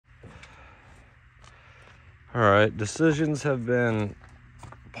All right, decisions have been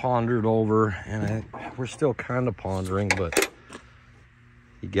pondered over, and we're still kind of pondering, but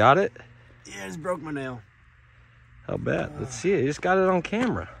you got it? Yeah, I just broke my nail. How bad? Let's see it. You just got it on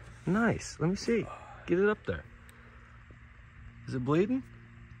camera. Nice. Let me see. Get it up there. Is it bleeding?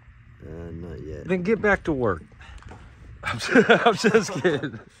 Not yet. Then get back to work. I'm just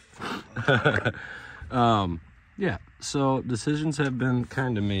kidding. Yeah, so decisions have been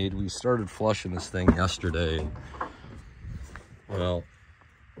kind of made. We started flushing this thing yesterday. Well,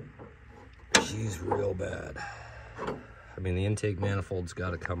 she's real bad. I mean, the intake manifold's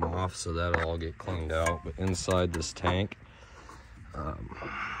got to come off, so that'll all get cleaned out. But inside this tank,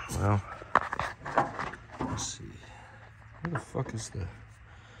 well, let's see. Where the fuck is the...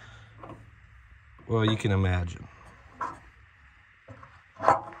 Well, you can imagine.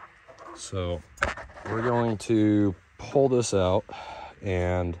 So we're going to pull this out,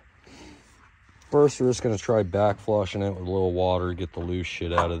 and first we're just going to try back flushing it with a little water, get the loose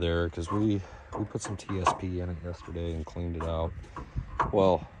shit out of there, because we put some TSP in it yesterday and cleaned it out.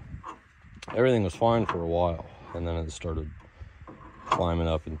 Well, everything was fine for a while, and then it started climbing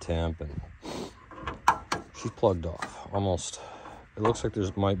up in temp, and she's plugged off almost. It looks like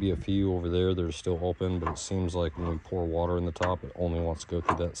there's might be a few over there that are still open, but it seems like when we pour water in the top, it only wants to go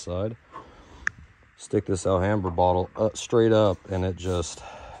through that side. Stick this Alhambra bottle up, straight up, and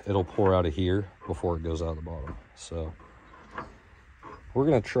it'll pour out of here before it goes out the bottom. So we're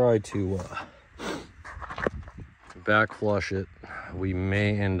gonna try to back flush it. We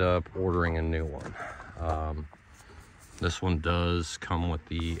may end up ordering a new one. This one does come with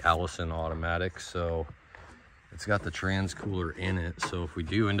the Allison automatic, so it's got the trans cooler in it. So if we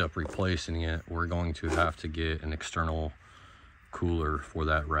do end up replacing it, we're going to have to get an external cooler for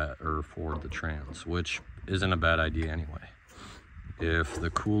that for the trans, which isn't a bad idea anyway. If the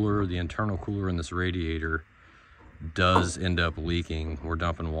internal cooler in this radiator does end up leaking, we're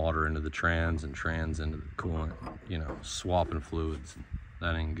dumping water into the trans and trans into the coolant, you know, swapping fluids.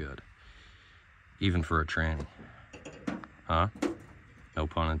 That ain't good, even for a tranny. Huh? No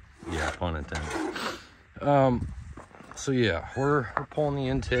pun intended. So yeah, we're pulling the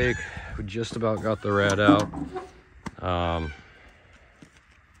intake. We just about got the rad out.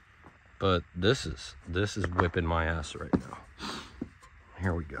 But this is whipping my ass right now.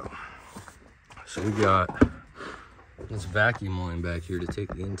 Here we go. So we got this vacuum line back here to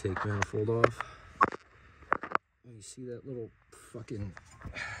take the intake manifold off. You see that little fucking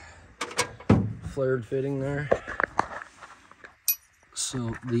flared fitting there?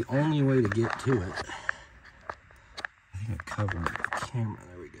 So the only way to get to it, I think I covered the camera,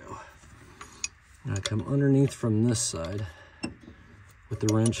 there we go. Now I come underneath from this side with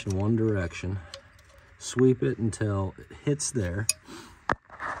the wrench in one direction, sweep it until it hits there.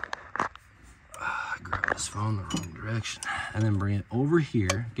 I grabbed this phone the wrong direction. And then bring it over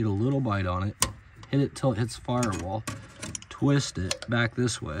here, get a little bite on it, hit it till it hits firewall, twist it back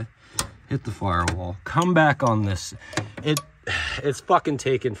this way, hit the firewall, come back on this. It's fucking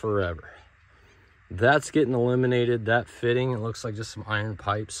taking forever. That's getting eliminated. That fitting, it looks like just some iron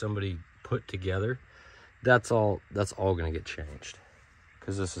pipes somebody put together. That's all gonna get changed,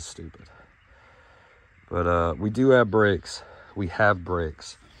 because this is stupid. But we do have brakes. We have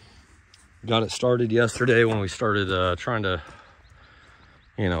brakes. Got it started yesterday when we started trying to,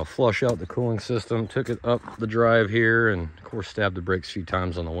 you know, flush out the cooling system. Took it up the drive here, and of course stabbed the brakes a few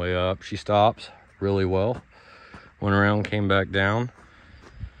times on the way up. She stops really well. Went around, came back down,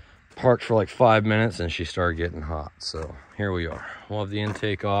 parked for like 5 minutes, and she started getting hot. So here we are. We'll have the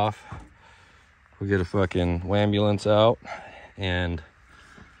intake off. We'll get a fucking ambulance out, and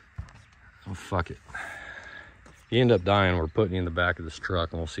oh, fuck it. If you end up dying, we're putting you in the back of this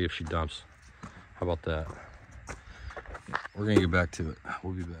truck, and we'll see if she dumps. How about that? We're gonna get back to it.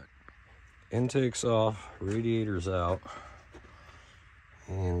 We'll be back. Intake's off, radiator's out,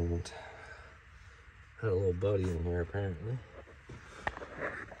 and had a little buddy in here apparently.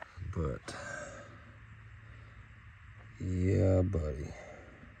 But yeah, buddy.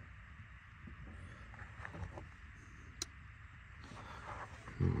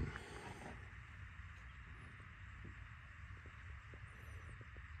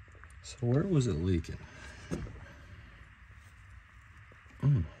 So where was it leaking?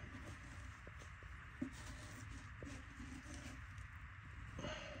 It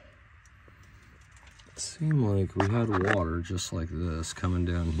seemed like we had water just like this coming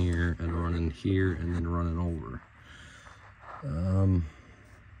down here and running here and then running over.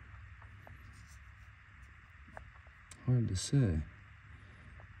 Hard to say.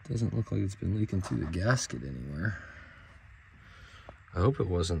 Doesn't look like it's been leaking through the gasket anywhere. I hope it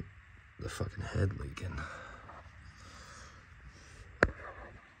wasn't the fucking head leaking.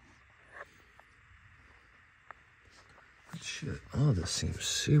 Shit. Oh, this seems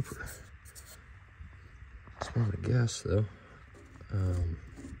super. Smell the gas though.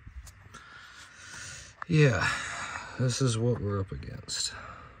 Yeah, this is what we're up against.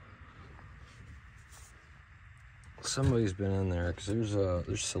 Somebody's been in there because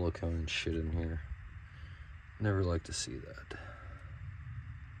there's silicone and shit in here. Never like to see that.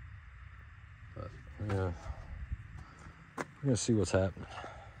 But yeah, we're gonna see what's happening.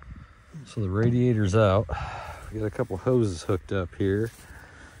 So the radiator's out. We got a couple hoses hooked up here.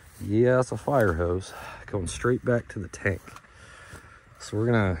 Yeah, it's a fire hose going straight back to the tank. So we're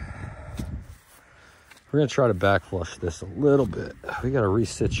gonna try to back flush this a little bit. We gotta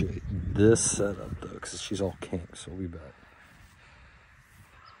resituate this setup though, because she's all kinked, so we'll be back.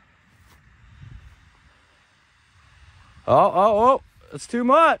 Oh, it's too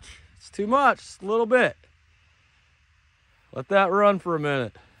much. It's too much, just a little bit. Let that run for a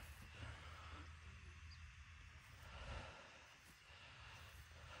minute.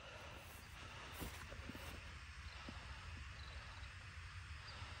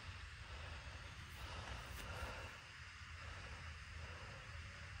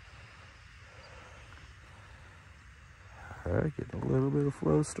 All right, getting a little bit of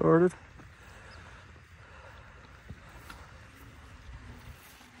flow started.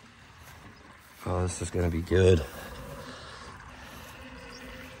 Oh, this is gonna be good.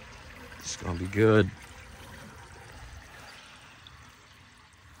 It's gonna be good.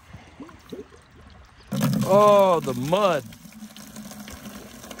 Oh, the mud.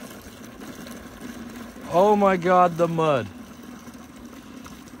 Oh my God, the mud.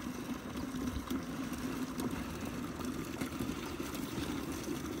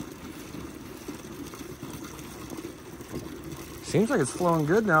 Seems like it's flowing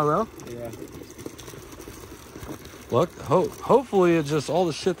good now, though. Yeah. Look, hopefully it's just all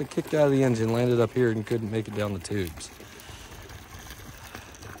the shit that kicked out of the engine landed up here and couldn't make it down the tubes.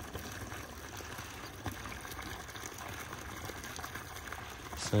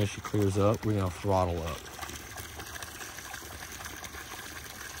 As soon as she clears up, we're gonna throttle up.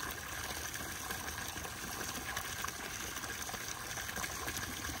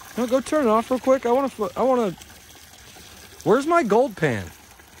 No, go turn it off real quick. I wanna. Where's my gold pan?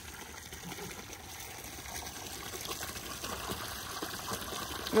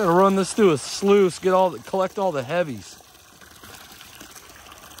 I gotta run this through a sluice, collect all the heavies.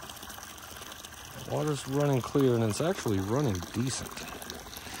 Water's running clear, and it's actually running decent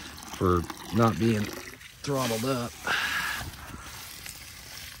for not being throttled up.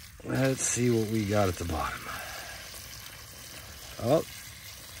 Let's see what we got at the bottom. Oh,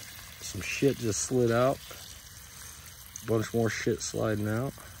 some shit just slid out. Bunch more shit sliding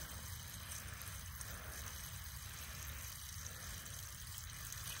out.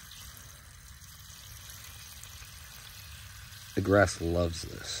 The grass loves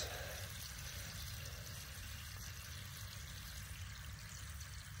this.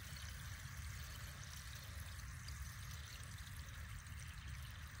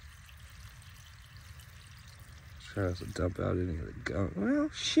 Tries to dump out any of the gunk. Well,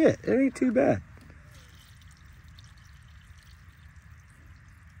 shit, it ain't too bad.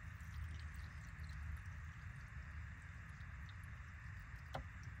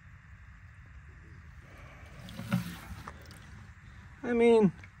 I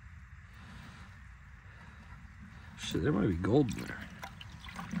mean, shit, there might be gold in there.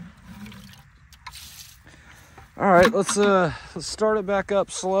 All right, let's start it back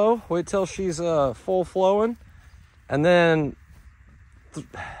up slow. Wait till she's full flowing, and then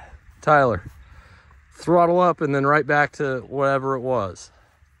Tyler, throttle up, and then right back to whatever it was.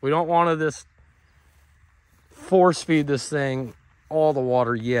 We don't want to just force feed this thing all the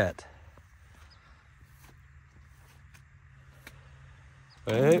water yet.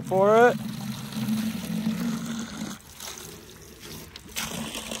 Wait for it.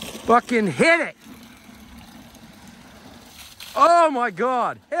 Fucking hit it. Oh my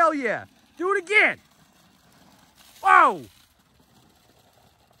God. Hell yeah. Do it again. Whoa.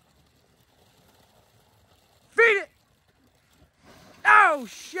 Feed it. Oh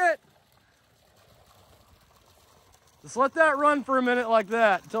shit. Just let that run for a minute like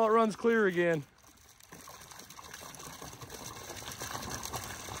that until it runs clear again.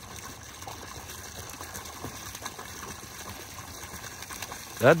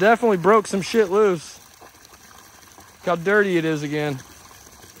 That definitely broke some shit loose. Look how dirty it is again.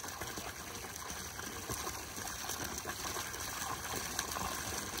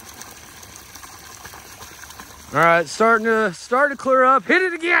 All right, starting to clear up. Hit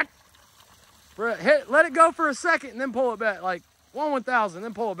it again. Let it go for a second and then pull it back. Like 1/1000,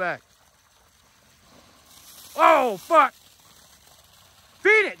 then pull it back. Oh, fuck.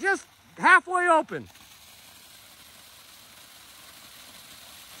 Feed it, just halfway open.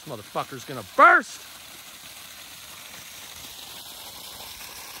 This motherfucker's gonna burst.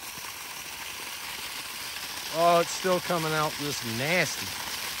 Oh, it's still coming out this nasty.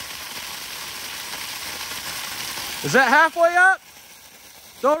 Is that halfway up?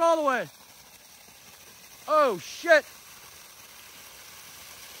 Throw it all the way. Oh, shit.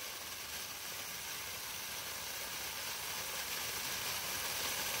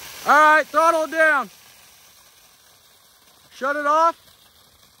 All right, throttle it down. Shut it off.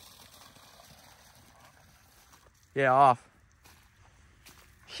 Yeah, off.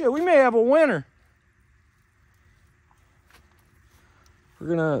 Shit, we may have a winner.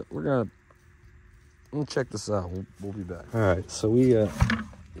 We're gonna let me check this out. We'll be back. All right, so we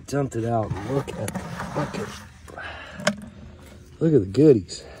dumped it out. Look at the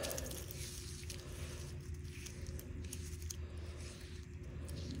goodies.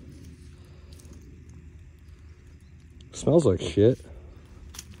 Smells like shit.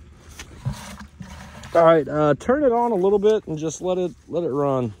 All right, turn it on a little bit and just let it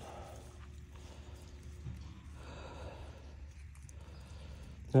run.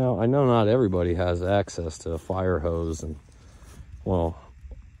 Now, I know not everybody has access to a fire hose and, well,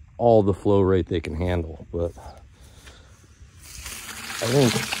 all the flow rate they can handle, but I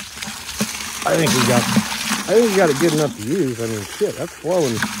think we got it good enough to use. I mean, shit, that's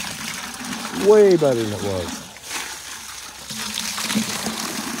flowing way better than it was.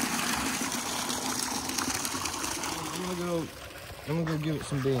 I'm gonna go give it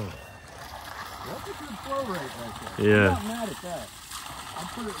some beans. That's a good flow rate right there. Yeah. I'm not mad at that. I'll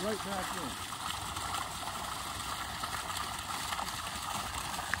put it right back in.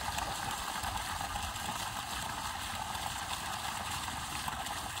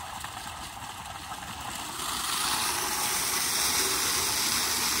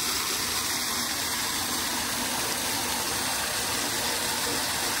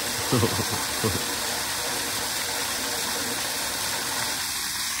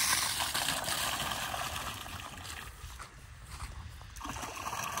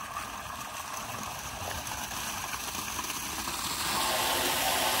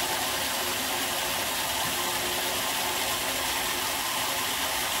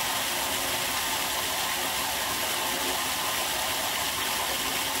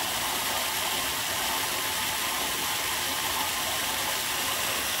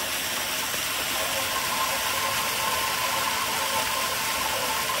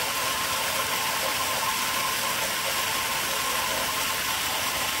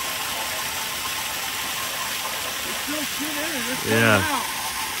 Yeah.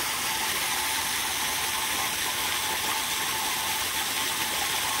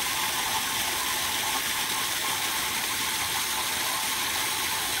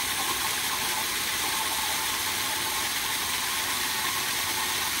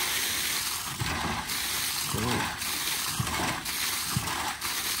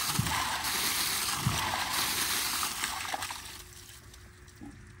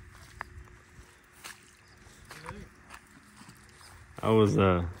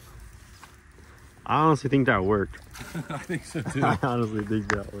 I honestly think that worked. I think so too. I honestly think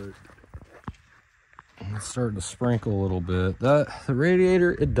that worked. It's starting to sprinkle a little bit. The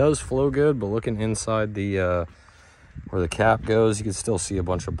radiator, it does flow good, but looking inside the where the cap goes, you can still see a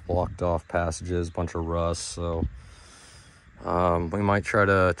bunch of blocked off passages, a bunch of rust. So we might try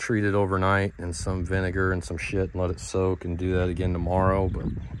to treat it overnight in some vinegar and some shit and let it soak and do that again tomorrow. But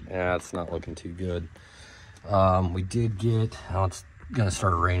yeah, it's not looking too good. We did get, now it's gonna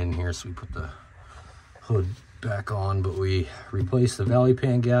start raining here, so we put the hood back on, but we replaced the valley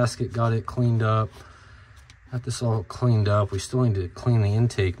pan gasket, got it cleaned up, got this all cleaned up. We still need to clean the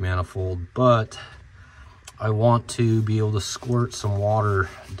intake manifold, but I want to be able to squirt some water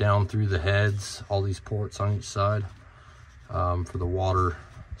down through the heads, all these ports on each side, for the water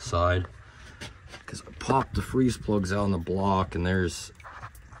side, because I popped the freeze plugs out on the block and there's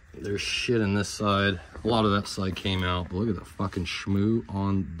shit in this side. A lot of that side came out, but look at the fucking schmoo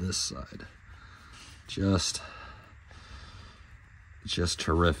on this side. Just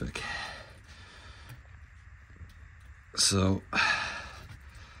terrific. So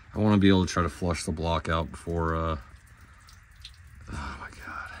I want to be able to try to flush the block out before oh my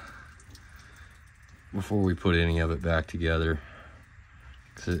god, before we put any of it back together,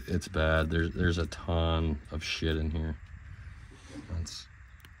 because it's bad. There's a ton of shit in here.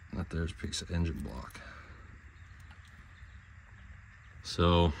 There's a piece of engine block.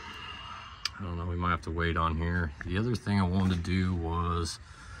 So I don't know, we might have to wait on here. The other thing I wanted to do was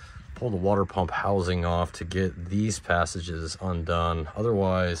pull the water pump housing off to get these passages undone.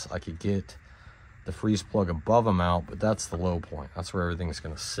 Otherwise, I could get the freeze plug above them out, but that's the low point. That's where everything's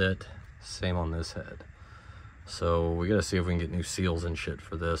gonna sit. Same on this head. So we gotta see if we can get new seals and shit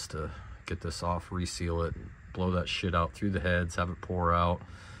for this to get this off, reseal it, blow that shit out through the heads, have it pour out,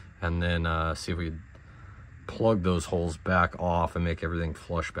 and then see if we can plug those holes back off and make everything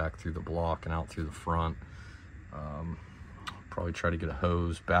flush back through the block and out through the front. Probably try to get a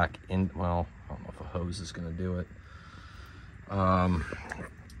hose back in. Well, I don't know if a hose is going to do it.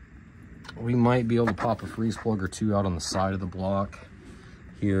 We might be able to pop a freeze plug or two out on the side of the block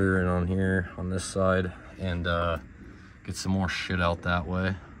here and on here on this side, and get some more shit out that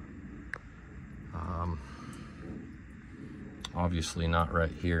way. Obviously not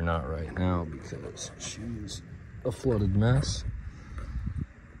right here, not right now, because she's a flooded mess.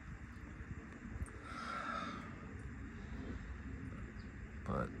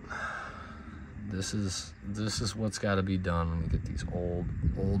 But this is what's got to be done when you get these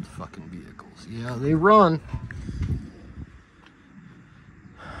old fucking vehicles. Yeah, they run.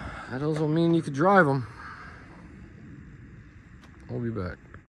 That doesn't mean you could drive them. We'll be back.